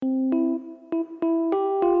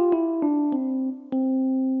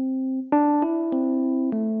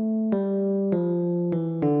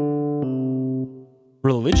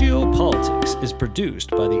Religio-Politics is produced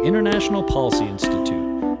by the International Policy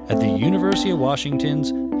Institute at the University of Washington's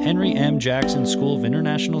Henry M. Jackson School of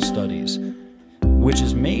International Studies, which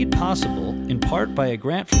is made possible in part by a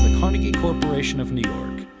grant from the Carnegie Corporation of New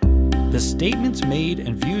York. The statements made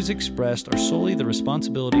and views expressed are solely the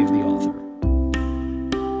responsibility of the author.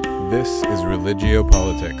 This is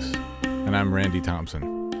Religio-Politics, and I'm Randy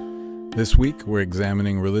Thompson. This week, we're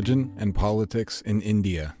examining religion and politics in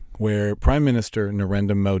India, where Prime Minister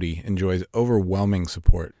Narendra Modi enjoys overwhelming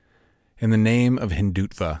support. In the name of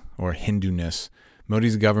Hindutva, or Hinduness,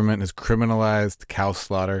 Modi's government has criminalized cow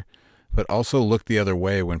slaughter, but also looked the other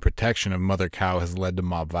way when protection of mother cow has led to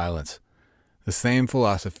mob violence. The same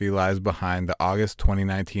philosophy lies behind the August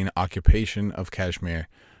 2019 occupation of Kashmir,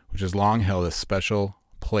 which has long held a special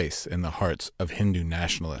place in the hearts of Hindu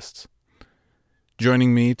nationalists.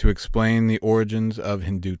 Joining me to explain the origins of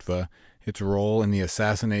Hindutva, its role in the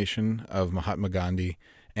assassination of Mahatma Gandhi,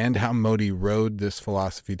 and how Modi rode this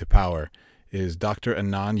philosophy to power, is Dr.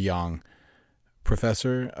 Anand Young,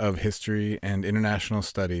 Professor of History and International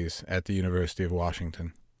Studies at the University of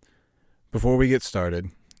Washington. Before we get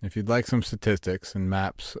started, if you'd like some statistics and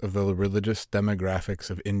maps of the religious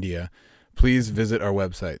demographics of India, please visit our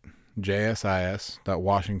website,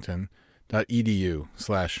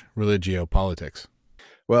 jsis.washington.edu/religiopolitics.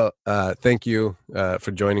 Well, thank you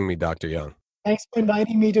for joining me, Dr. Young. Thanks for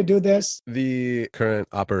inviting me to do this. The current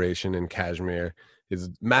operation in Kashmir is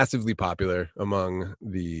massively popular among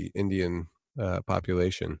the Indian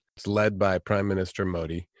population. It's led by Prime Minister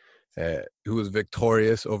Modi, who was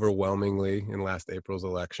victorious overwhelmingly in last April's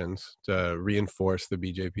elections to reinforce the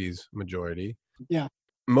BJP's majority. Yeah.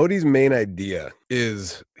 Modi's main idea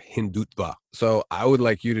is Hindutva. So I would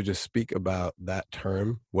like you to just speak about that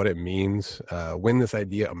term, what it means, when this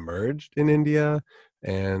idea emerged in India,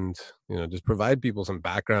 and just provide people some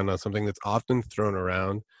background on something that's often thrown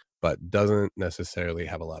around but doesn't necessarily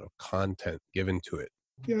have a lot of content given to it.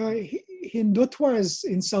 Yeah, Hindutva is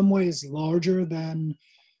in some ways larger than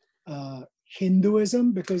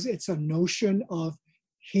Hinduism because it's a notion of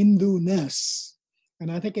Hindu-ness.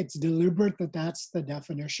 And I think it's deliberate that that's the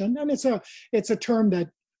definition. And it's a term that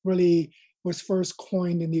really was first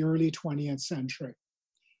coined in the early 20th century.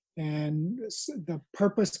 And the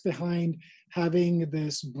purpose behind having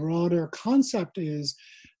this broader concept is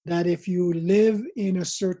that if you live in a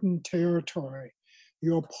certain territory,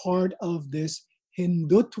 you're part of this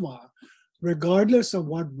Hindutva, regardless of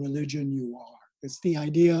what religion you are. It's the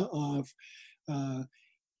idea of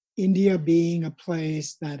India being a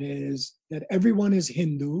place that everyone is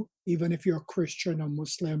Hindu, even if you're Christian or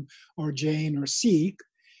Muslim or Jain or Sikh.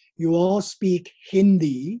 You all speak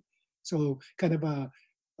Hindi, so kind of a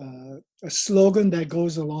slogan that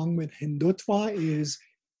goes along with Hindutva is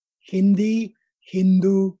Hindi,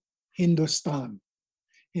 Hindu, Hindustan.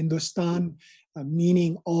 Hindustan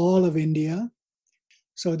meaning all of India.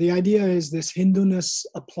 So the idea is this Hinduness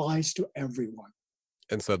applies to everyone.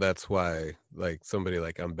 And so that's why, like somebody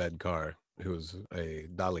like Ambedkar, who's a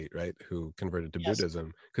Dalit, right, who converted to Yes.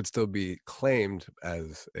 Buddhism, could still be claimed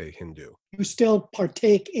as a Hindu. You still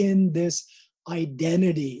partake in this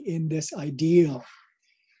identity, in this ideal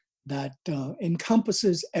that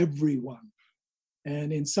encompasses everyone.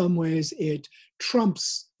 And in some ways, it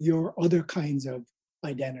trumps your other kinds of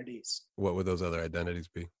identities. What would those other identities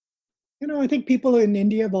be? I think people in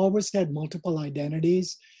India have always had multiple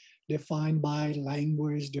identities, defined by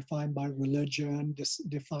language, defined by religion,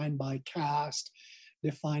 defined by caste,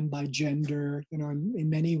 defined by gender. In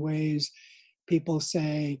many ways, people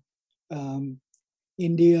say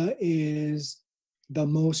India is the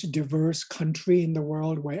most diverse country in the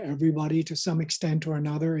world where everybody, to some extent or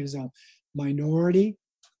another, is a minority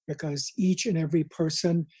because each and every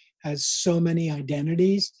person has so many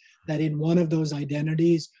identities that in one of those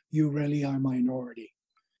identities, you really are minority.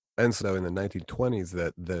 And so in the 1920s,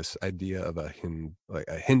 that this idea of a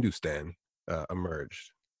Hindustan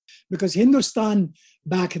emerged. Because Hindustan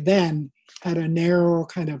back then had a narrow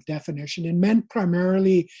kind of definition. It meant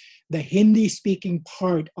primarily the Hindi-speaking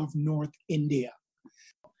part of North India.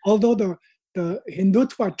 Although the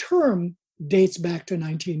Hindutva term dates back to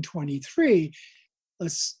 1923,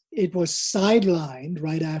 it was sidelined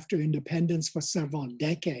right after independence for several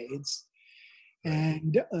decades,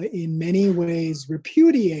 and in many ways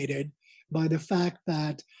repudiated by the fact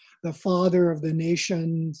that the father of the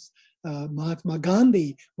nation's Mahatma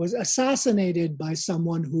Gandhi was assassinated by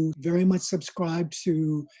someone who very much subscribed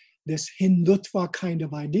to this Hindutva kind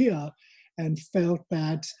of idea and felt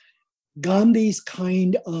that Gandhi's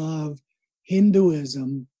kind of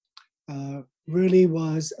Hinduism really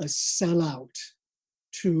was a sellout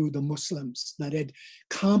to the Muslims, that it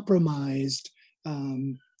compromised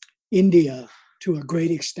um, India to a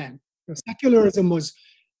great extent. The secularism was,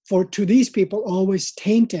 to these people, always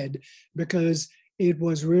tainted because it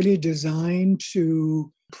was really designed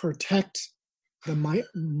to protect the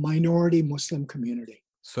minority Muslim community.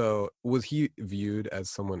 So was he viewed as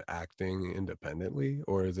someone acting independently,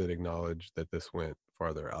 or is it acknowledged that this went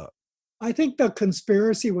farther up? I think the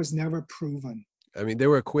conspiracy was never proven. I mean, they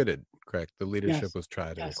were acquitted, correct? The leadership Yes. was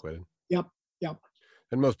tried and Yes. acquitted. Yep. Yep.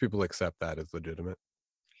 And most people accept that as legitimate.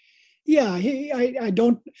 Yeah, I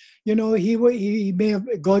don't, he may have,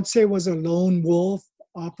 Godse was a lone wolf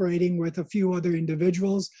operating with a few other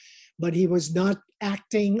individuals, but he was not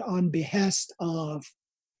acting on behest of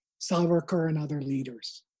Savarkar and other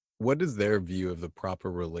leaders. What is their view of the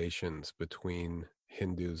proper relations between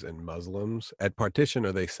Hindus and Muslims? At partition,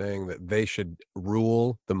 are they saying that they should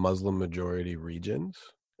rule the Muslim majority regions,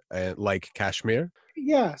 like Kashmir?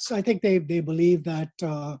 Yes, I think they believe that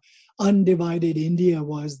undivided India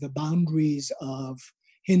was the boundaries of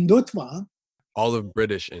Hindutva. All of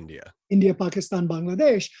British India. India, Pakistan,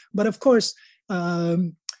 Bangladesh. But of course,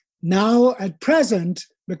 now at present,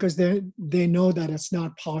 because they know that it's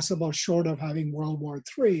not possible, short of having World War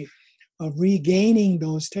III, of regaining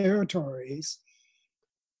those territories,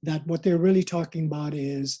 that what they're really talking about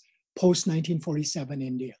is post-1947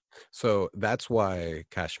 India. So that's why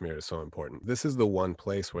Kashmir is so important. This is the one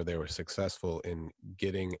place where they were successful in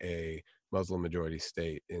getting a Muslim majority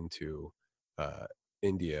state into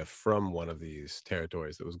India from one of these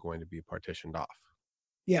territories that was going to be partitioned off.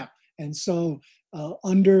 Yeah, and so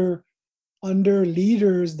under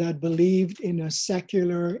leaders that believed in a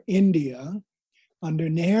secular India, under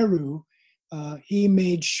Nehru, he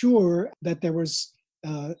made sure that there was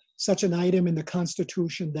such an item in the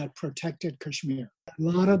Constitution that protected Kashmir. A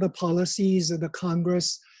lot of the policies of the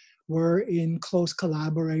Congress were in close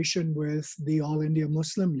collaboration with the All India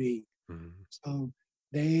Muslim League. Mm-hmm. So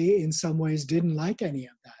they, in some ways, didn't like any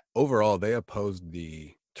of that. Overall, they opposed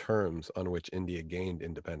the terms on which India gained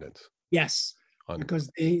independence. Yes,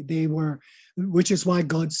 because they were, which is why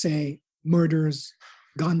Godse murders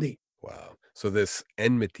Gandhi. Wow. So this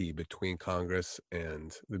enmity between Congress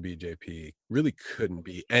and the BJP really couldn't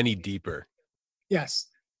be any deeper. Yes.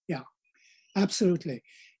 Yeah, absolutely.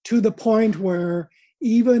 To the point where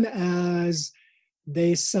even as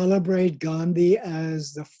they celebrate Gandhi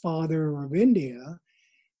as the father of India,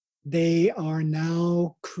 they are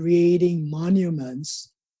now creating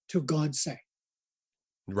monuments to Godse.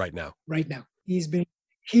 Right now. Right now. He's been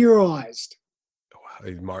heroized.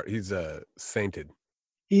 Wow. He's sainted.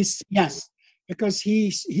 Yes, because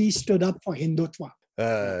he stood up for Hindutva.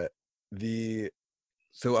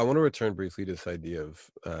 So I want to return briefly to this idea of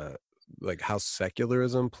like how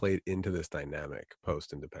secularism played into this dynamic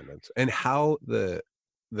post-independence, and how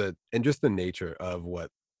and just the nature of what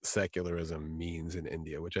secularism means in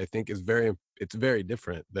India, which I think is very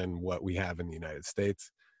different than what we have in the United States.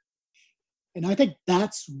 And I think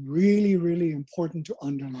that's really, really important to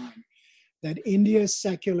underline, that India's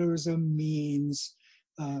secularism means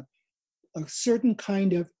a certain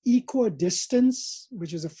kind of equidistance,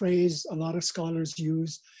 which is a phrase a lot of scholars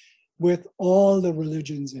use, with all the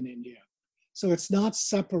religions in India. So it's not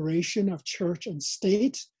separation of church and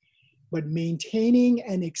state, but maintaining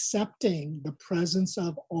and accepting the presence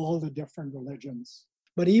of all the different religions.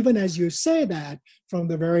 But even as you say that, from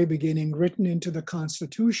the very beginning, written into the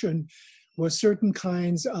Constitution was certain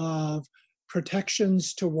kinds of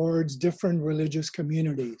protections towards different religious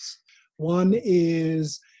communities. One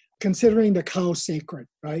is considering the cow sacred,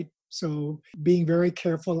 right? So being very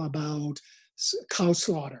careful about cow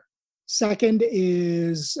slaughter. Second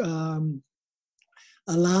is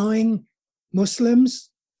allowing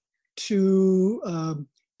Muslims to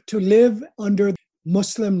live under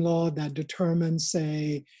Muslim law that determines,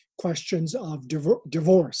 say, questions of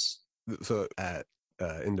divorce. So at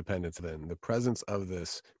independence, then, the presence of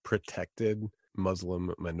this protected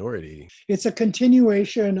Muslim minority. It's a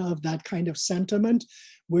continuation of that kind of sentiment,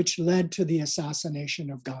 which led to the assassination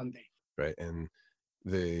of Gandhi. Right, and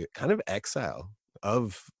the kind of exile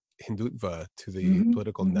of Hindutva to the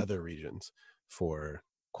political nether regions for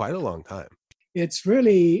quite a long time. It's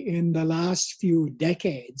really in the last few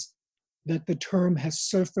decades that the term has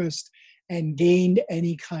surfaced and gained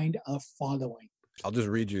any kind of following. I'll just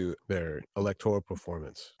read you their electoral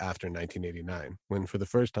performance after 1989, when for the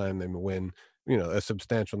first time they win, a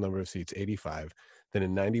substantial number of seats, 85. Then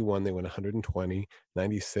in 91, they win 120.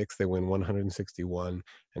 96, they win 161.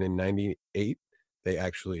 And in 98, they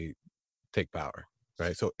actually take power,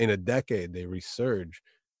 right? So in a decade, they resurge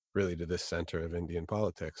really to this center of Indian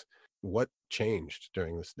politics. What changed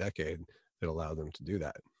during this decade that allowed them to do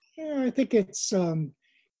that? Yeah, I think it's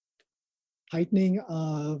heightening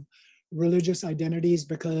of religious identities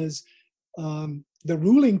because the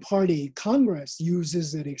ruling party, Congress,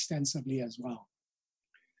 uses it extensively as well.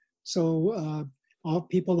 So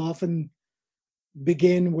people often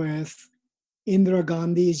begin with Indira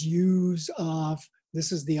Gandhi's use of,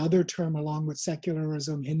 this is the other term along with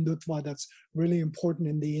secularism, Hindutva, that's really important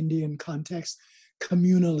in the Indian context,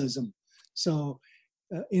 communalism. So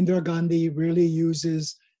Indira Gandhi really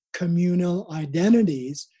uses communal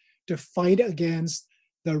identities to fight against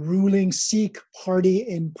the ruling Sikh party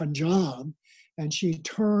in Punjab, and she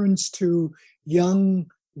turns to young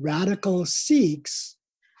radical Sikhs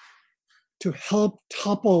to help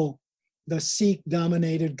topple the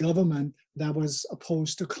Sikh-dominated government that was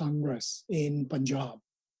opposed to Congress in Punjab.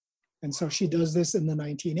 And so she does this in the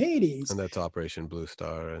 1980s. And that's Operation Blue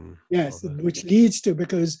Star. And yes, which leads to,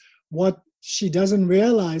 because what she doesn't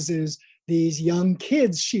realize is these young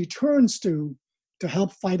kids she turns to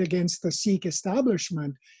help fight against the Sikh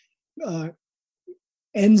establishment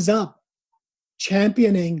ends up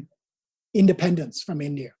championing independence from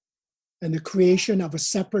India and the creation of a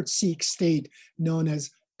separate Sikh state known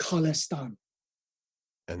as Khalistan.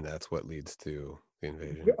 And that's what leads to the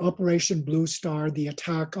invasion. Operation Blue Star, the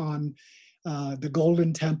attack on the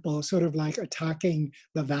Golden Temple, sort of like attacking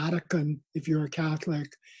the Vatican if you're a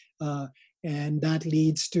Catholic. And that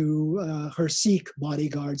leads to her Sikh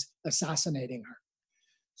bodyguards assassinating her.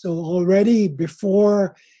 So already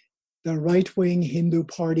before the right-wing Hindu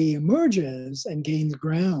party emerges and gains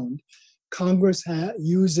ground, Congress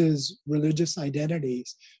uses religious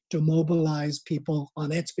identities to mobilize people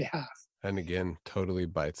on its behalf. And again, totally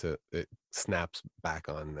bites it. It snaps back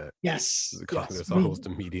on that. Yes. Congress yes. almost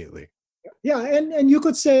immediately. Yeah, and you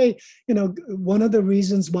could say, one of the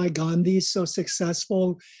reasons why Gandhi is so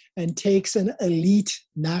successful and takes an elite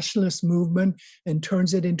nationalist movement and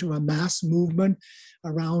turns it into a mass movement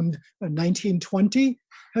around 1920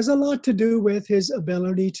 has a lot to do with his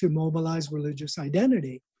ability to mobilize religious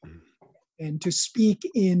identity and to speak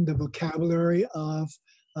in the vocabulary of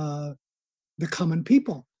the common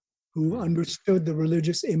people who understood the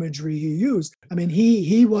religious imagery he used. I mean,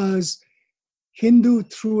 he was Hindu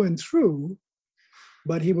through and through,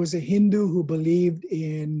 but he was a Hindu who believed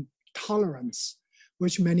in tolerance,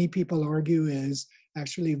 which many people argue is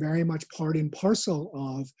actually very much part and parcel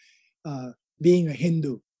of being a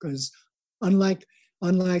Hindu. Because unlike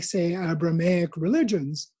say Abrahamic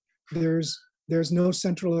religions, there's no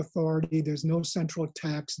central authority, there's no central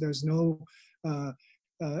text, there's no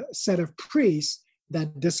set of priests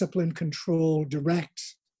that discipline, control,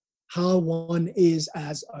 direct how one is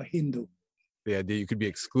as a Hindu. The idea you could be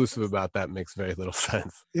exclusive about that makes very little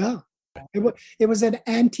sense. Yeah. It was an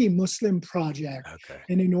anti-Muslim project. Okay.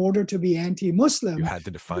 And in order to be anti-Muslim, You had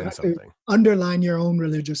to define something. to underline your own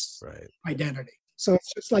religious Right. identity. So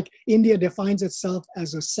it's just like India defines itself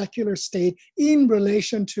as a secular state in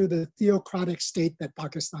relation to the theocratic state that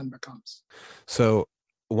Pakistan becomes. So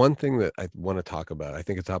one thing that I want to talk about, I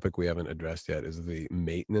think a topic we haven't addressed yet, is the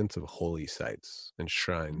maintenance of holy sites and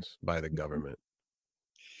shrines by the government.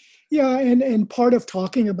 Yeah, and part of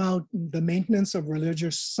talking about the maintenance of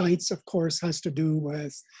religious sites, of course, has to do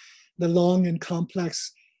with the long and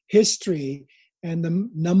complex history and the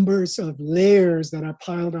numbers of layers that are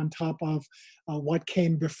piled on top of what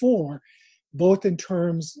came before, both in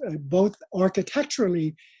terms, both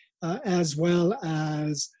architecturally as well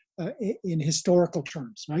as in historical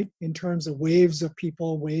terms, right? In terms of waves of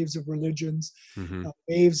people, waves of religions,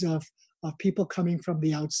 waves of people coming from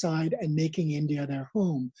the outside and making India their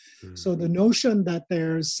home. So the notion that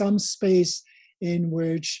there's some space in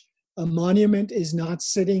which a monument is not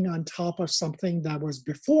sitting on top of something that was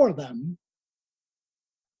before them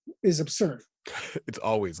is absurd. It's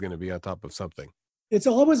always going to be on top of something. It's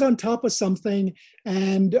always on top of something,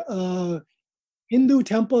 and Hindu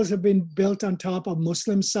temples have been built on top of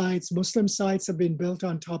Muslim sites. Muslim sites have been built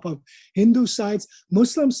on top of Hindu sites.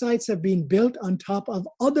 Muslim sites have been built on top of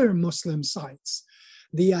other Muslim sites.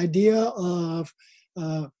 The idea of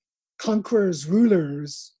conquerors,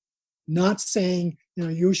 rulers, not saying,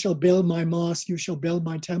 you shall build my mosque, you shall build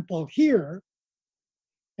my temple here,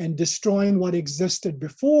 and destroying what existed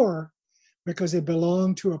before because it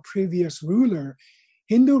belonged to a previous ruler.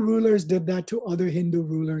 Hindu rulers did that to other Hindu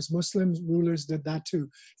rulers. Muslim rulers did that to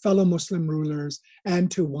fellow Muslim rulers and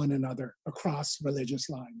to one another across religious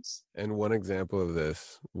lines. And one example of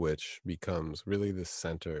this, which becomes really the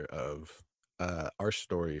center of our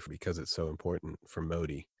story because it's so important for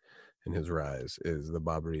Modi and his rise, is the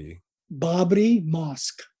Babri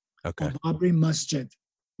Mosque, okay. or Babri Masjid,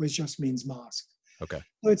 which just means mosque. Okay.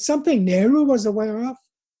 So it's something Nehru was aware of,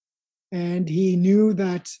 and he knew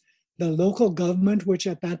that the local government, which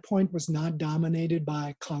at that point was not dominated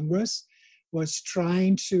by Congress, was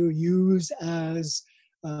trying to use as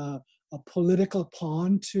a political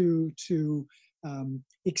pawn to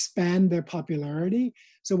expand their popularity.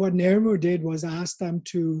 So what Nehru did was ask them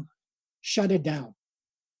to shut it down.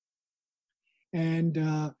 And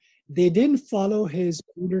they didn't follow his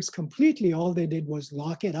orders completely. All they did was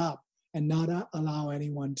lock it up and not allow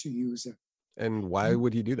anyone to use it. And why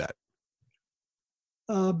would he do that?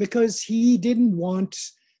 Because he didn't want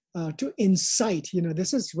to incite,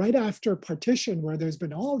 this is right after partition where there's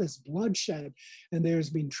been all this bloodshed and there's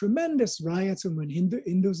been tremendous riots and when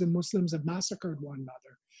Hindus and Muslims have massacred one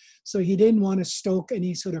another. So he didn't want to stoke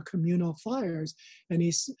any sort of communal fires. And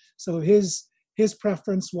so his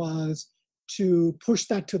preference was to push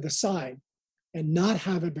that to the side and not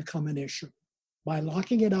have it become an issue by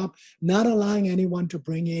locking it up, not allowing anyone to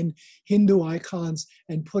bring in Hindu icons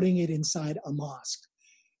and putting it inside a mosque.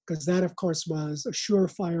 Because that, of course, was a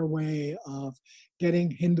surefire way of getting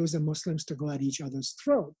Hindus and Muslims to go at each other's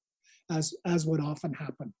throat, as would often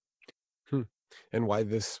happen. And why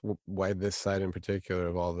this site in particular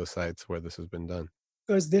of all the sites where this has been done?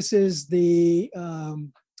 Because this is the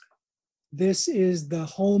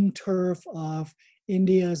home turf of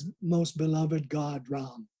India's most beloved god,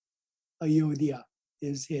 Ram. Ayodhya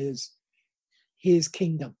is his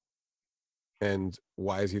kingdom. And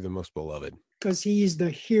why is he the most beloved? Because he's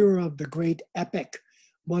the hero of the great epic,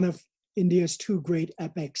 one of India's two great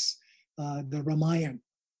epics, the Ramayana.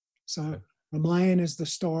 So Ramayana is the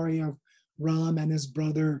story of Ram and his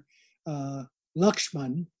brother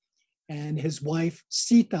Lakshman and his wife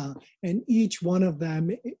Sita, and each one of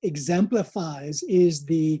them exemplifies, is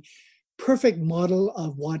the perfect model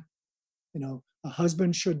of what a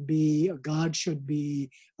husband should be, a god should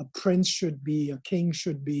be, a prince should be, a king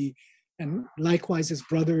should be. And likewise, his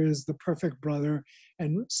brother is the perfect brother,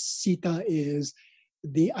 and Sita is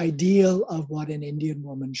the ideal of what an Indian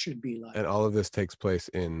woman should be like. And all of this takes place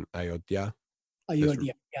in Ayodhya?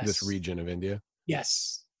 Ayodhya, yes. This region of India?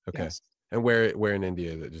 Yes. Okay. Yes. And where in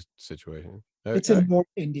India is it just situation? It's in North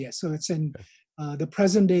India. So it's in the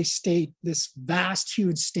present day state, this vast,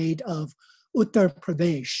 huge state of Uttar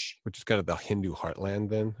Pradesh. Which is kind of the Hindu heartland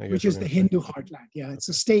then, I guess. Which is the Hindu heartland, yeah. It's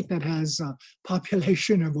a state that has a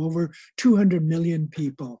population of over 200 million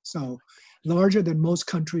people. So larger than most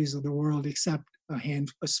countries of the world, except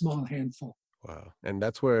a small handful. Wow. And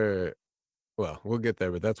that's where, well, we'll get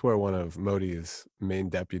there, but that's where one of Modi's main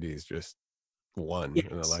deputies just won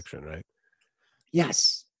an election, right?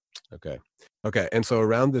 Yes. Okay. And so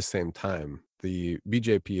around the same time, the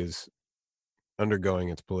BJP is undergoing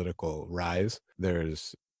its political rise.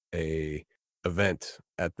 There's a event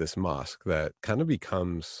at this mosque that kind of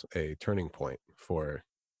becomes a turning point for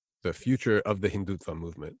the future of the Hindutva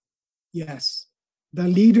movement. Yes. The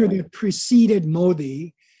leader that preceded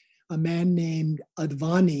Modi, a man named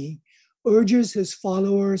Advani, urges his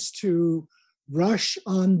followers to rush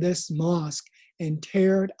on this mosque and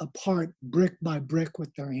tear it apart brick by brick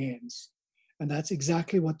with their hands. And that's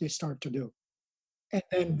exactly what they start to do. And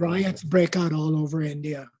then riots break out all over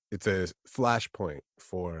India. It's a flashpoint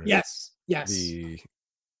for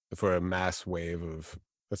for a mass wave of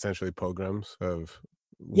essentially pogroms of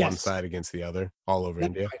one side against the other all over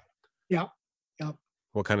India. Right. Yeah.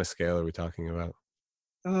 What kind of scale are we talking about?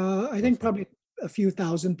 I think probably a few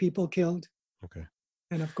thousand people killed. Okay.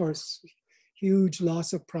 And of course, huge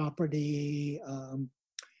loss of property,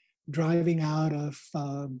 driving out of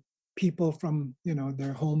people from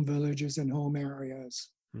their home villages and home areas.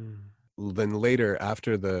 Then later,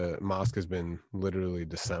 after the mosque has been literally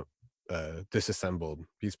disassembled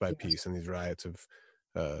piece by piece, and these riots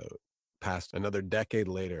have passed another decade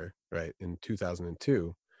later, right, in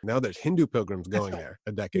 2002. Now there's Hindu pilgrims going there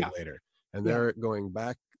a decade later, and they're going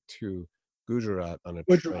back to Gujarat on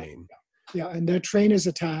a train. Yeah, and their train is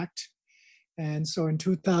attacked. And so in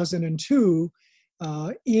 2002,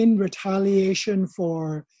 in retaliation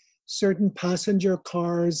for certain passenger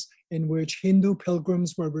cars in which Hindu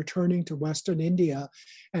pilgrims were returning to Western India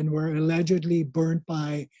and were allegedly burnt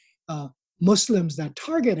by Muslims that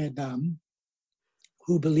targeted them,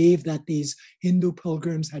 who believed that these Hindu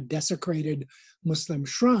pilgrims had desecrated Muslim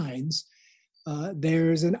shrines,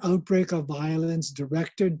 there's an outbreak of violence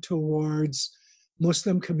directed towards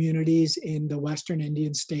Muslim communities in the Western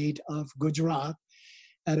Indian state of Gujarat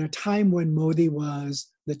at a time when Modi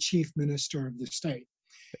was the chief minister of the state.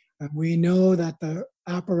 And we know that the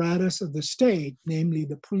apparatus of the state, namely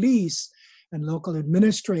the police and local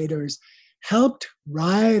administrators, helped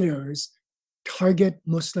rioters target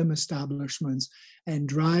Muslim establishments and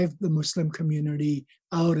drive the Muslim community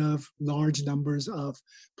out of large numbers of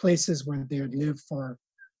places where they had lived for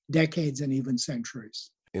decades and even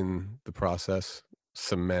centuries. In the process,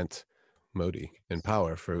 cement Modi in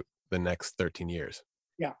power for the next 13 years.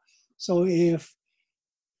 Yeah. So if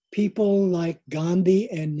people like Gandhi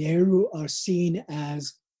and Nehru are seen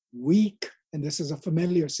as weak, and this is a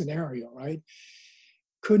familiar scenario, right?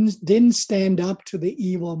 Didn't stand up to the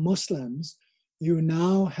evil Muslims, you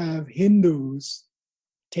now have Hindus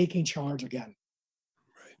taking charge again.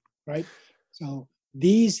 Right? So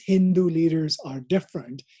these Hindu leaders are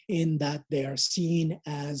different in that they are seen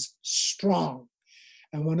as strong.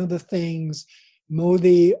 And one of the things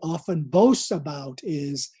Modi often boasts about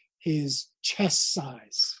is his chest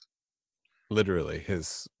size. Literally,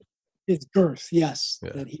 his girth, yes.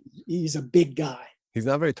 Yeah. That he's a big guy. He's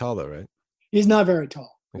not very tall though, right? He's not very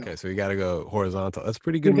tall. Okay, no. so you got to go horizontal. That's a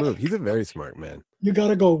pretty good move. He's a very smart man. You got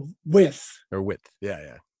to go width. Or width,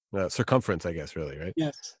 yeah. Circumference, I guess, really, right?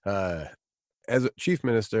 Yes. As a chief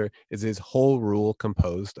minister, is his whole rule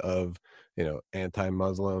composed of,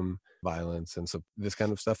 anti-Muslim violence and so this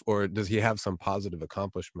kind of stuff, or does he have some positive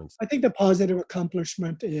accomplishments? I think the positive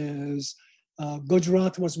accomplishment is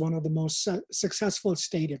Gujarat was one of the most successful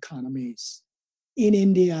state economies in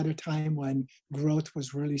India at a time when growth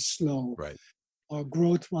was really slow. Right.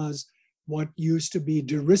 Growth was what used to be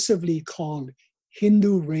derisively called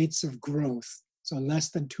Hindu rates of growth, so less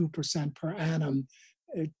than 2% per annum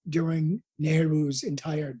during Nehru's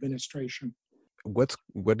entire administration. What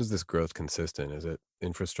does this growth consist in? Is it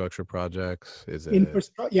infrastructure projects? Is it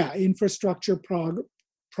infrastructure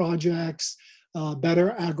projects,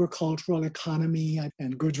 better agricultural economy,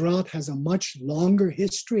 and Gujarat has a much longer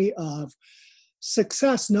history of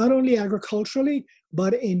success, not only agriculturally,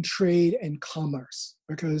 but in trade and commerce,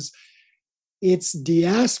 because its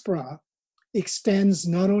diaspora extends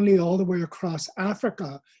not only all the way across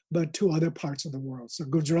Africa, but to other parts of the world. So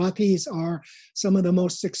Gujaratis are some of the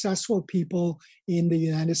most successful people in the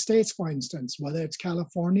United States, for instance, whether it's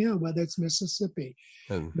California, whether it's Mississippi.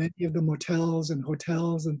 Many of the motels and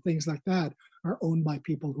hotels and things like that are owned by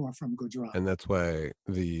people who are from Gujarat. And that's why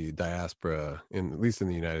the diaspora, at least in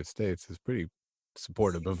the United States, is pretty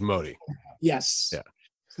supportive of Modi. Yes. Yeah.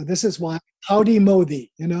 So this is why, howdy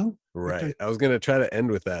Modi, Right. I was going to try to end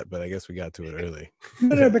with that, but I guess we got to it early.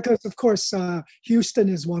 No, because of course, Houston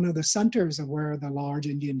is one of the centers of where the large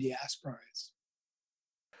Indian diaspora is.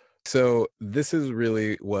 So this is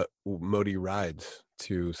really what Modi rides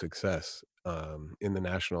to success in the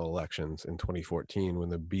national elections in 2014, when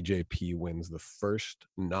the BJP wins the first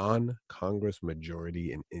non-Congress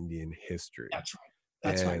majority in Indian history. That's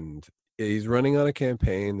right. And he's running on a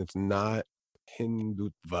campaign that's not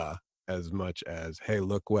Hindutva as much as, hey,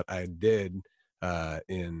 look what I did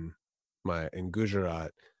in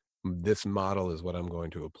Gujarat. This model is what I'm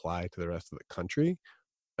going to apply to the rest of the country.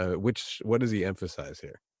 What does he emphasize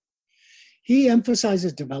here? He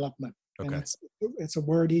emphasizes development. Okay. And it's a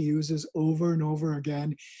word he uses over and over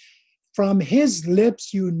again. From his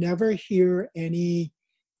lips, you never hear any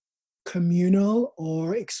communal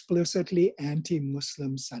or explicitly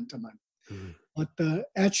anti-Muslim sentiment. Mm-hmm. But the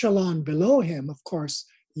echelon below him, of course,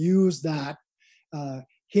 use that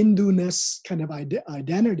Hindu-ness kind of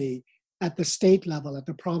identity at the state level, at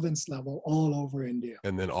the province level, all over India.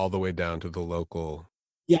 And then all the way down to the local.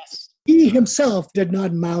 Yes. He himself did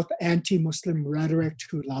not mouth anti-Muslim rhetoric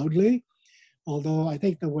too loudly, although I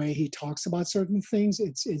think the way he talks about certain things,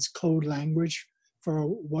 it's code language for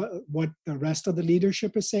what the rest of the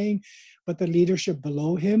leadership is saying. But the leadership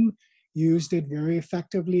below him used it very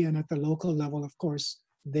effectively, and at the local level, of course,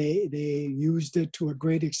 they used it to a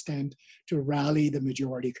great extent to rally the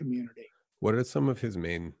majority community. What are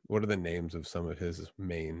the names of some of his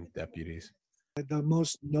main deputies? The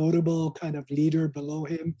most notable kind of leader below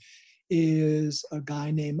him is a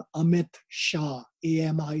guy named Amit Shah,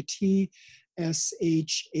 AmitShah.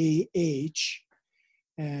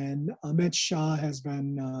 And Amit Shah has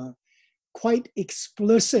been quite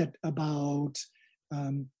explicit about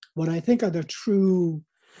what I think are the true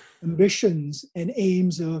ambitions and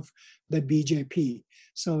aims of the BJP.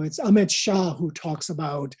 So it's Amit Shah who talks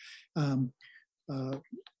about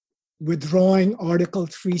withdrawing Article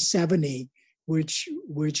 370,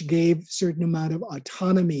 which gave certain amount of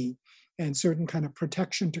autonomy and certain kind of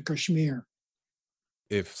protection to Kashmir.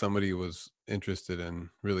 If somebody was interested in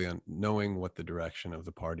really knowing what the direction of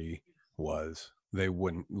the party was, they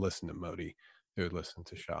wouldn't listen to Modi. They would listen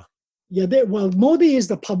to Shah. Yeah, Modi is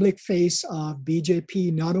the public face of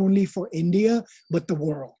BJP, not only for India, but the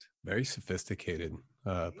world. Very sophisticated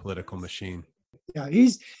political machine. Yeah,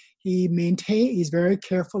 he's very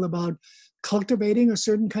careful about cultivating a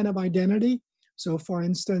certain kind of identity. So, for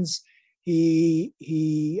instance, he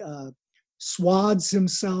swaths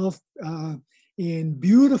himself in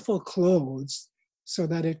beautiful clothes so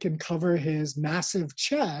that it can cover his massive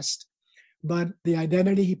chest. But the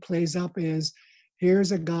identity he plays up is,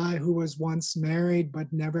 here's a guy who was once married but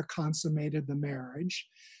never consummated the marriage.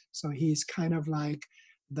 So he's kind of like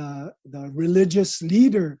the religious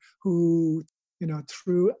leader who,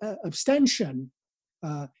 through abstention,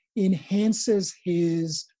 enhances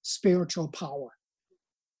his spiritual power.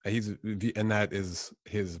 And that is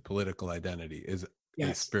his political identity, is a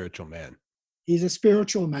Yes. spiritual man. He's a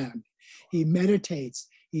spiritual man. He meditates.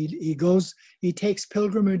 He takes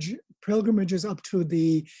pilgrimages up to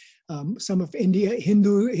the some of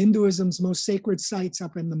Hinduism's most sacred sites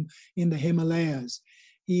up in the Himalayas.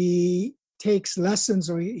 He takes lessons,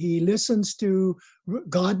 or he listens to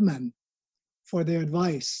godmen for their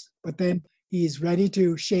advice, but then he's ready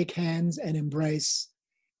to shake hands and embrace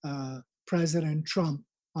President Trump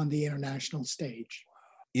on the international stage.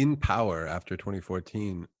 In power after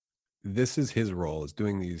 2014, this is his role, is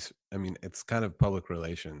doing these. I mean, it's kind of public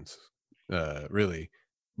relations, really.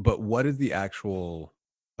 But what does the actual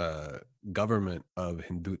government of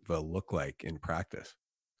Hindutva look like in practice?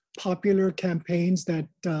 Popular campaigns that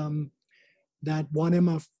won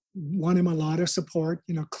him a lot of support,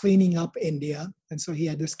 cleaning up India. And so he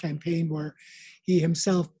had this campaign where he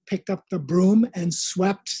himself picked up the broom and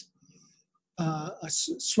swept a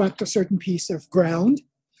certain piece of ground.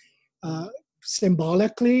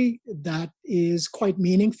 Symbolically, that is quite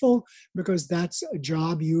meaningful because that's a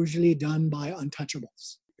job usually done by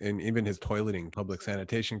untouchables. And even his toileting public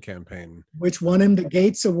sanitation campaign, which won him the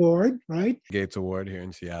Gates Award, right? Gates Award here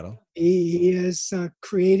in Seattle. He is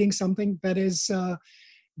creating something that is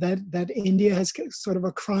that India has sort of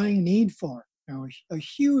a crying need for. A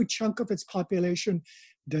huge chunk of its population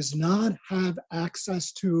does not have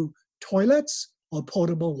access to toilets or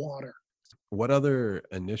potable water. What other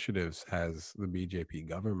initiatives has the BJP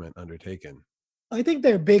government undertaken? I think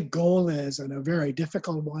their big goal is, and a very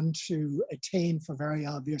difficult one to attain for very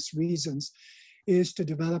obvious reasons, is to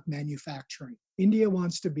develop manufacturing. India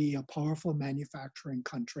wants to be a powerful manufacturing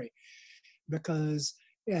country because,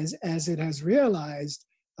 as it has realized,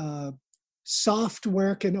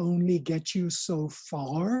 software can only get you so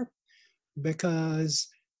far because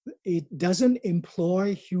it doesn't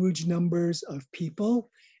employ huge numbers of people,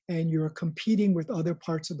 and you're competing with other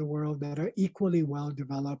parts of the world that are equally well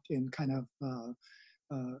developed in kind of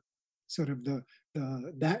sort of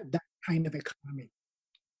that kind of economy.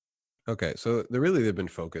 Okay, so they've been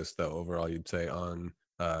focused, though, overall, you'd say, on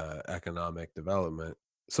economic development.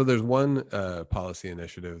 So there's one policy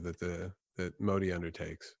initiative that Modi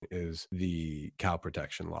undertakes is the cow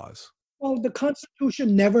protection laws. Well, the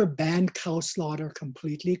Constitution never banned cow slaughter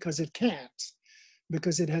completely because it can't,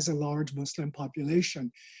 because it has a large Muslim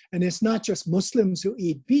population. And it's not just Muslims who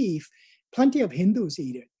eat beef, plenty of Hindus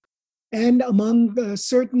eat it. And among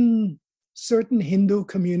certain Hindu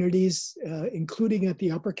communities, including at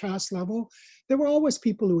the upper caste level, there were always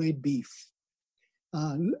people who ate beef.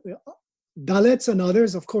 Dalits and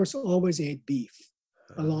others, of course, always ate beef,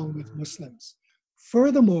 along with Muslims.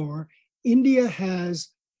 Furthermore, India has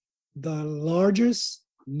the largest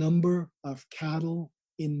number of cattle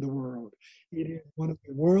in the world. It is one of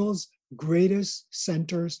the world's greatest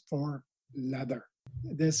centers for leather.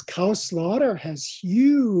 This cow slaughter has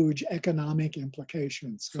huge economic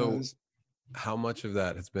implications. So how much of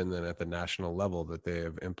that has been then at the national level that they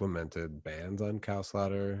have implemented bans on cow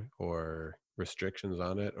slaughter or restrictions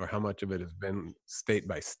on it, or how much of it has been state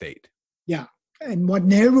by state? Yeah. And what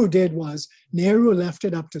Nehru did was Nehru left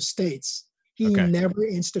it up to states. He never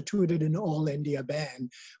instituted an all India ban,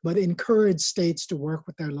 but encouraged states to work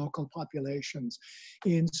with their local populations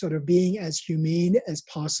in sort of being as humane as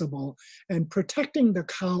possible and protecting the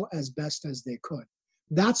cow as best as they could.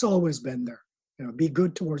 That's always been there. Be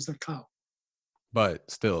good towards the cow.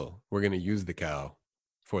 But still, we're going to use the cow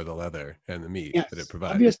for the leather and the meat that it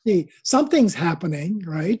provides. Obviously, something's happening,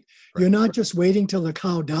 right? You're not just waiting till the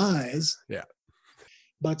cow dies. Yeah.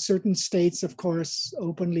 But certain states, of course,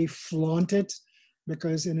 openly flaunt it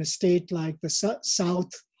because in a state like the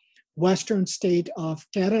southwestern state of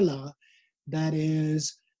Kerala, that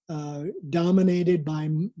is dominated by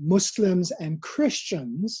Muslims and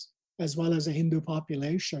Christians, as well as a Hindu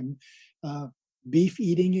population, beef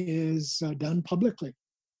eating is done publicly.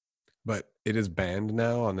 But it is banned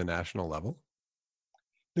now on the national level?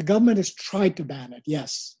 The government has tried to ban it,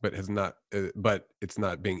 yes. But has not. But it's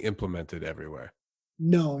not being implemented everywhere.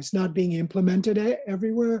 No, it's not being implemented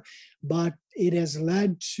everywhere, but it has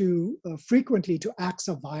led to frequently to acts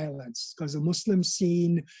of violence because a Muslim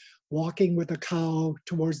seen walking with a cow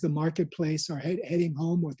towards the marketplace or heading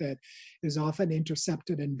home with it is often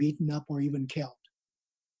intercepted and beaten up or even killed.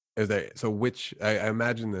 is there, so which I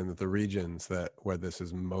imagine then that the regions that where this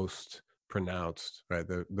is most pronounced, right?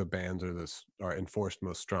 The bans are enforced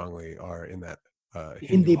most strongly are in that Hindu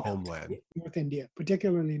Hindi belt, homeland. North India,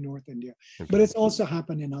 particularly North India. But Okay. it's also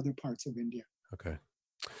happened in other parts of India. Okay.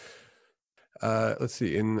 Let's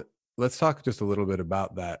see. Let's talk just a little bit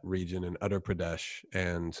about that region in Uttar Pradesh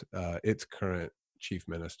and its current chief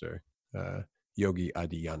minister, Yogi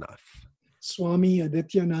Adityanath. Swami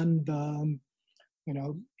Adityanand,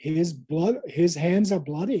 his hands are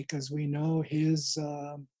bloody because we know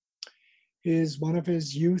one of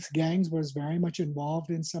his youth gangs was very much involved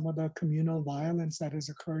in some of the communal violence that has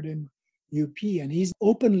occurred in UP, and he's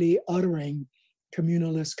openly uttering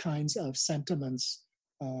communalist kinds of sentiments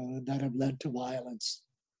that have led to violence.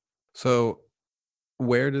 So,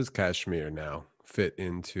 where does Kashmir now fit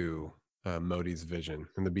into Modi's vision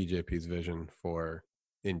and the BJP's vision for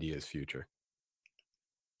India's future?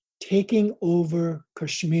 Taking over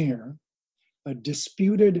Kashmir, a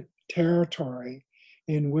disputed territory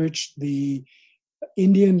in which the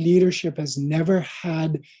Indian leadership has never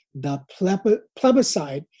had the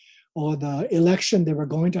plebiscite or the election they were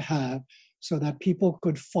going to have so that people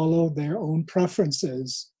could follow their own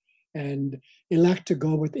preferences and elect to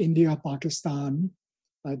go with India or Pakistan.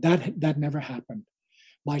 That never happened.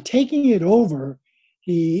 By taking it over,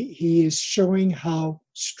 he is showing how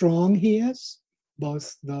strong he is.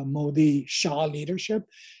 Both the Modi-Shah leadership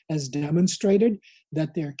has demonstrated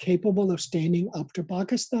that they're capable of standing up to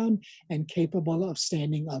Pakistan and capable of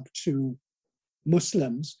standing up to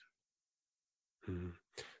Muslims.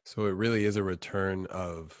 So it really is a return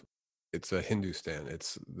it's a Hindustan.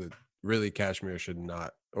 Really Kashmir should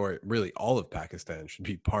not, or really all of Pakistan should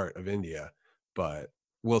be part of India, but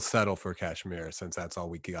we'll settle for Kashmir since that's all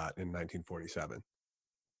we got in 1947.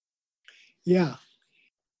 Yeah.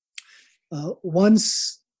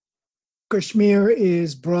 Once Kashmir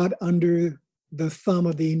is brought under the thumb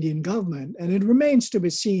of the Indian government, and it remains to be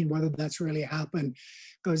seen whether that's really happened,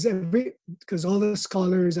 because all the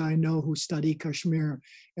scholars I know who study Kashmir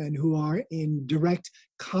and who are in direct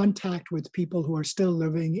contact with people who are still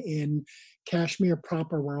living in Kashmir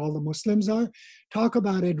proper, where all the Muslims are, talk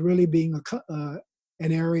about it really being an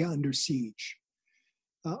area under siege.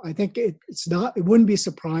 I think it wouldn't be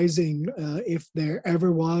surprising if there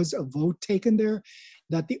ever was a vote taken there,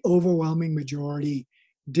 that the overwhelming majority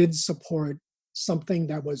did support something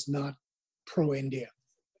that was not pro-India.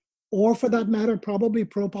 Or for that matter, probably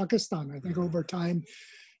pro-Pakistan. I think over time,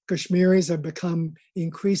 Kashmiris have become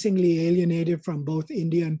increasingly alienated from both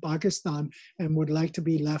India and Pakistan and would like to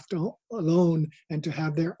be left alone and to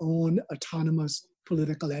have their own autonomous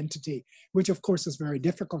political entity, which of course is very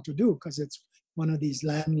difficult to do because it's one of these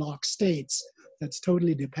landlocked states that's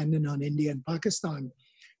totally dependent on India and Pakistan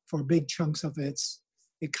for big chunks of its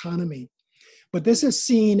economy. But this is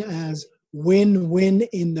seen as win-win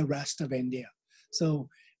in the rest of India. So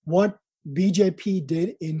what BJP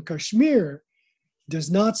did in Kashmir does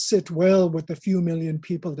not sit well with the few million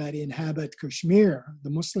people that inhabit Kashmir, the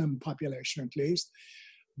Muslim population at least,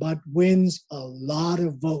 but wins a lot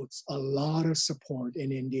of votes, a lot of support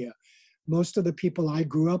in India. Most of the people I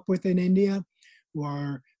grew up with in India who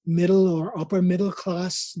are middle or upper middle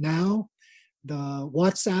class now, the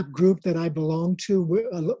WhatsApp group that I belong to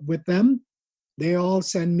with them, they all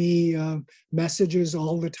send me messages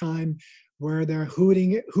all the time where they're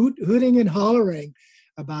hooting and hollering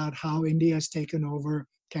about how India has taken over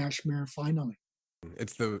Kashmir finally.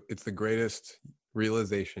 It's the greatest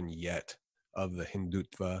realization yet of the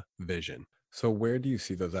Hindutva vision. So where do you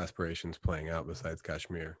see those aspirations playing out besides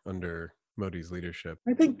Kashmir under Modi's leadership?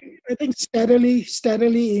 I think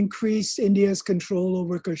steadily increase India's control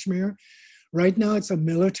over Kashmir. Right now, it's a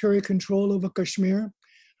military control over Kashmir.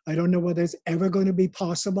 I don't know whether it's ever going to be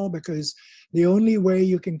possible because the only way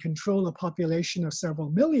you can control a population of several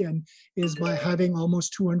million is by having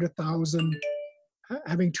almost 200,000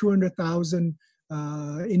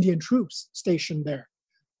 Indian troops stationed there.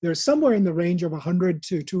 There's somewhere in the range of 100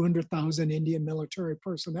 to 200,000 Indian military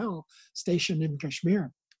personnel stationed in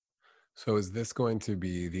Kashmir. So is this going to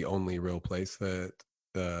be the only real place that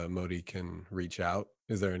Modi can reach out?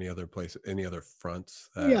 Is there any other fronts?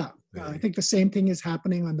 I think the same thing is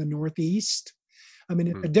happening on the Northeast. I mean,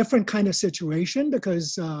 it's a different kind of situation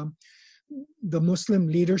because the Muslim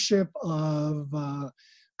leadership of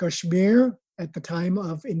Kashmir at the time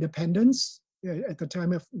of independence, at the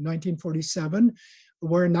time of 1947,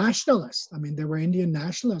 were nationalists. I mean, there were Indian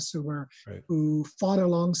nationalists who fought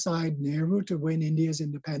alongside Nehru to win India's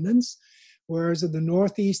independence, whereas in the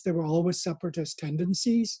Northeast, there were always separatist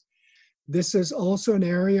tendencies. This is also an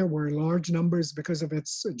area where large numbers, because of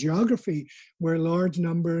its geography, where large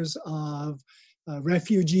numbers of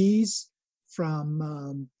refugees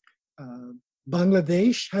from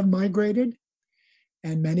Bangladesh have migrated,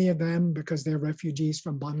 and many of them, because they're refugees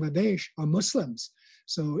from Bangladesh, are Muslims.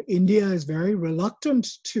 So India is very reluctant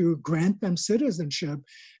to grant them citizenship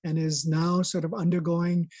and is now sort of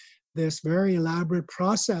undergoing this very elaborate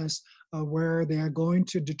process where they are going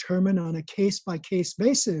to determine on a case-by-case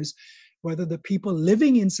basis whether the people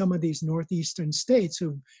living in some of these northeastern states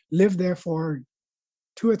who've lived there for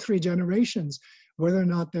 2 or 3 generations, whether or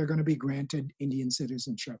not they're going to be granted Indian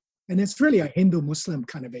citizenship. And it's really a Hindu-Muslim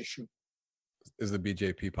kind of issue. Is the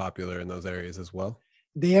BJP popular in those areas as well?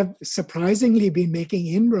 They have surprisingly been making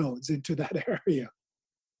inroads into that area.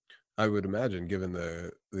 I would imagine, given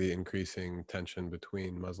the increasing tension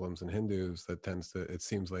between Muslims and Hindus, it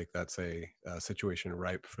seems like that's a situation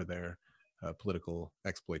ripe for their political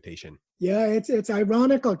exploitation. Yeah, it's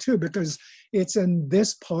ironical too, because it's in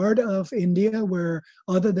this part of India where,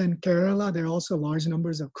 other than Kerala, there are also large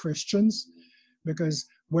numbers of Christians, because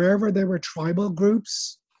wherever there were tribal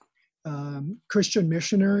groups, Christian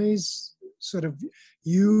missionaries sort of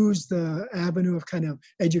used the avenue of kind of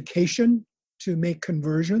education to make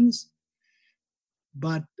conversions.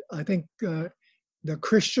 But I think the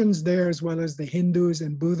Christians there, as well as the Hindus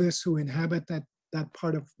and Buddhists who inhabit that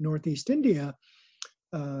part of Northeast India,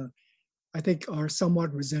 I think are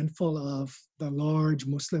somewhat resentful of the large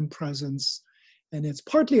Muslim presence. And it's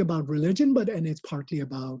partly about religion, and it's partly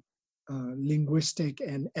about linguistic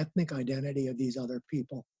and ethnic identity of these other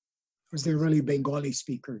people, because they're really Bengali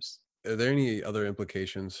speakers. Are there any other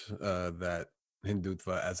implications that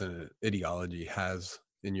Hindutva as an ideology has,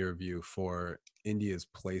 in your view, for India's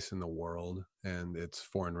place in the world and its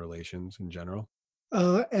foreign relations in general?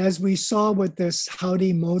 As we saw with this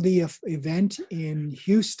Howdy Modi event in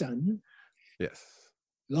Houston, yes,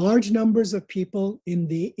 large numbers of people in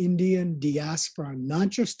the Indian diaspora, not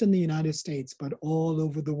just in the United States, but all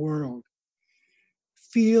over the world,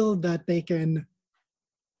 feel that they can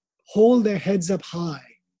hold their heads up high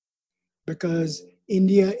because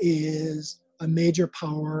India is a major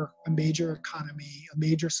power, a major economy, a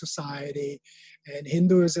major society, and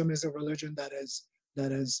Hinduism is a religion that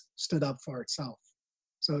has stood up for itself.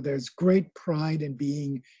 So there's great pride in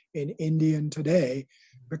being an Indian today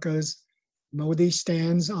because Modi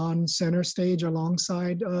stands on center stage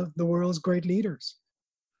alongside the world's great leaders.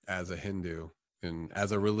 As a Hindu and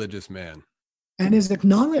as a religious man. And is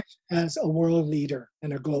acknowledged as a world leader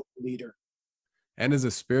and a global leader. And as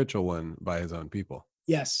a spiritual one by his own people.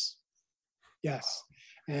 Yes.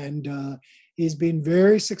 And he's been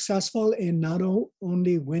very successful in not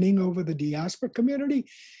only winning over the diaspora community,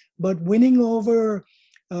 but winning over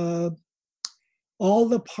all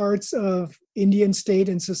the parts of Indian state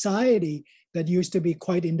and society that used to be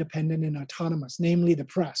quite independent and autonomous, namely the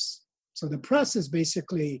press. So the press is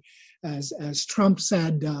basically, as Trump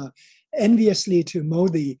said enviously to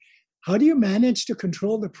Modi, how do you manage to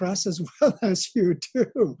control the press as well as you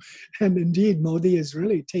do? And indeed, Modi has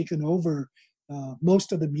really taken over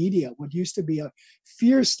most of the media. What used to be a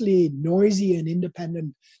fiercely noisy and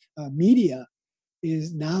independent media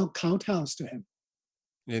is now kowtows to him.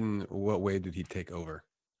 In what way did he take over?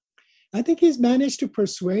 I think he's managed to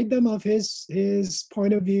persuade them of his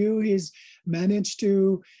point of view. He's managed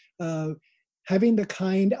to, having the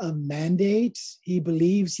kind of mandate he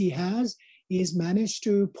believes he has, he's managed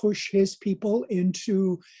to push his people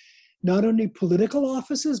into not only political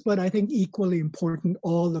offices, but I think equally important,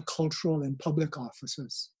 all the cultural and public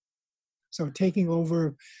offices. So taking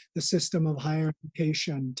over the system of higher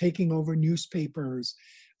education, taking over newspapers,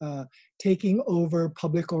 taking over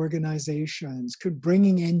public organizations,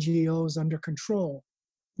 bringing NGOs under control.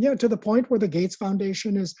 Yeah, to the point where the Gates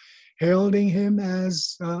Foundation is heralding him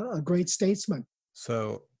as a great statesman.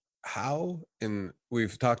 So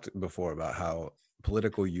we've talked before about how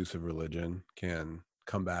political use of religion can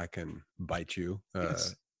come back and bite you.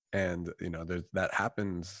 Yes. And, that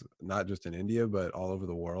happens not just in India, but all over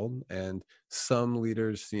the world. And some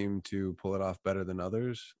leaders seem to pull it off better than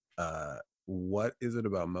others. What is it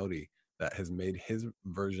about Modi that has made his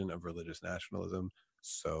version of religious nationalism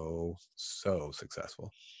so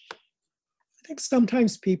successful? I think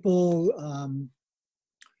sometimes people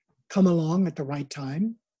come along at the right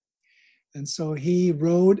time. And so he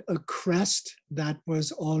rode a crest that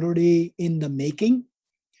was already in the making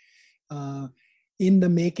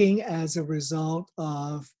as a result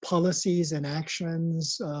of policies and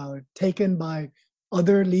actions taken by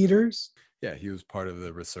other leaders. Yeah, he was part of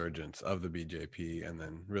the resurgence of the BJP, and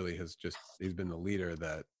then really he's been the leader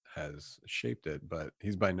that has shaped it, but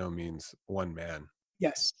he's by no means one man.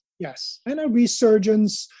 Yes. And a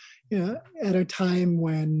resurgence at a time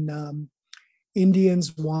when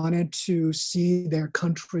Indians wanted to see their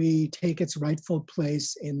country take its rightful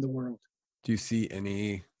place in the world. Do you see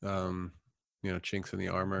any, chinks in the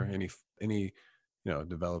armor? Any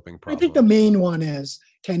developing problems? I think the main one is,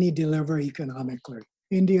 can he deliver economically?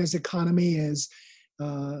 India's economy is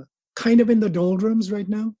kind of in the doldrums right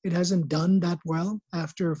now. It hasn't done that well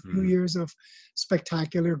after a few years of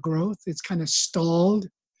spectacular growth. It's kind of stalled.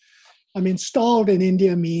 I mean, stalled in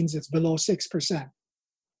India means it's below 6%.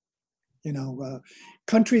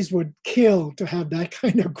 Countries would kill to have that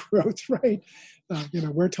kind of growth rate.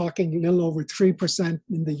 We're talking a little over 3%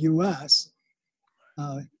 in the US.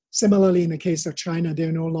 Similarly, in the case of China,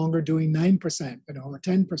 they're no longer doing 9%, or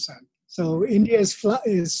 10%. So India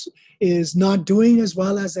is not doing as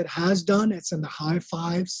well as it has done. It's in the high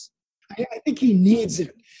fives. I think he needs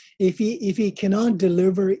it. If he cannot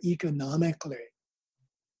deliver economically,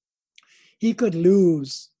 he could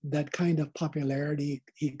lose that kind of popularity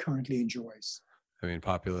he currently enjoys. I mean,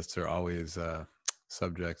 populists are always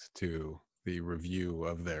subject to the review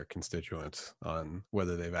of their constituents on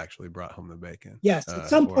whether they've actually brought home the bacon. Yes, at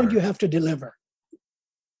some point you have to deliver.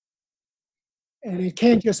 And it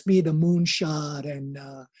can't just be the moonshot and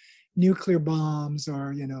nuclear bombs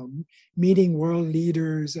or, meeting world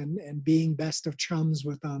leaders and being best of chums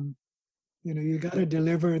with them. You got to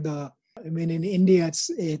deliver in India,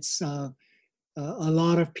 it's a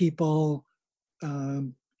lot of people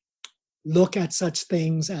look at such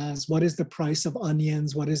things as, what is the price of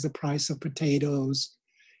onions? What is the price of potatoes?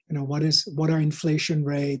 What are inflation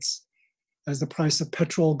rates? Has the price of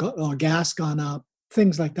petrol or gas gone up?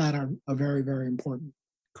 Things like that are very, very important.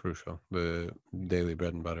 Crucial. The daily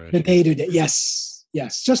bread and butter. The day-to-day. Yes.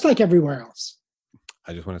 Just like everywhere else.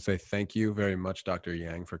 I just want to say thank you very much, Dr.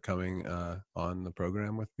 Yang, for coming on the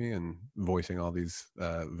program with me and voicing all these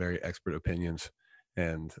very expert opinions.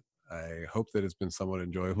 And I hope that it's been somewhat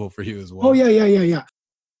enjoyable for you as well. Oh, yeah.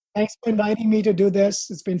 Thanks for inviting me to do this.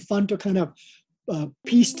 It's been fun to kind of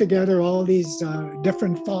piece together all these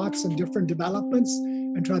different thoughts and different developments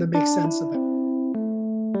and try to make sense of it.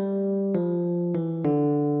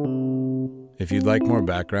 If you'd like more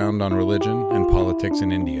background on religion and politics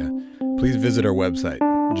in India, please visit our website,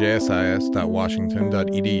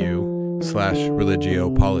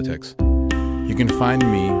 jsis.washington.edu/religiopolitics. You can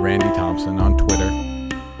find me, Randy Thompson, on Twitter,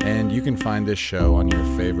 and you can find this show on your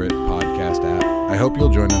favorite podcast app. I hope you'll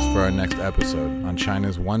join us for our next episode on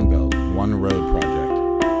China's One Belt, One Road project.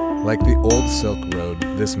 Like the old Silk Road,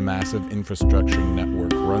 this massive infrastructure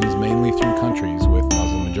network runs mainly through countries with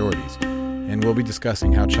Muslim majorities, and we'll be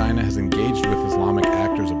discussing how China has engaged with Islamic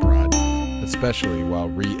actors abroad, especially while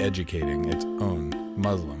re-educating its own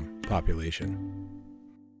Muslim population.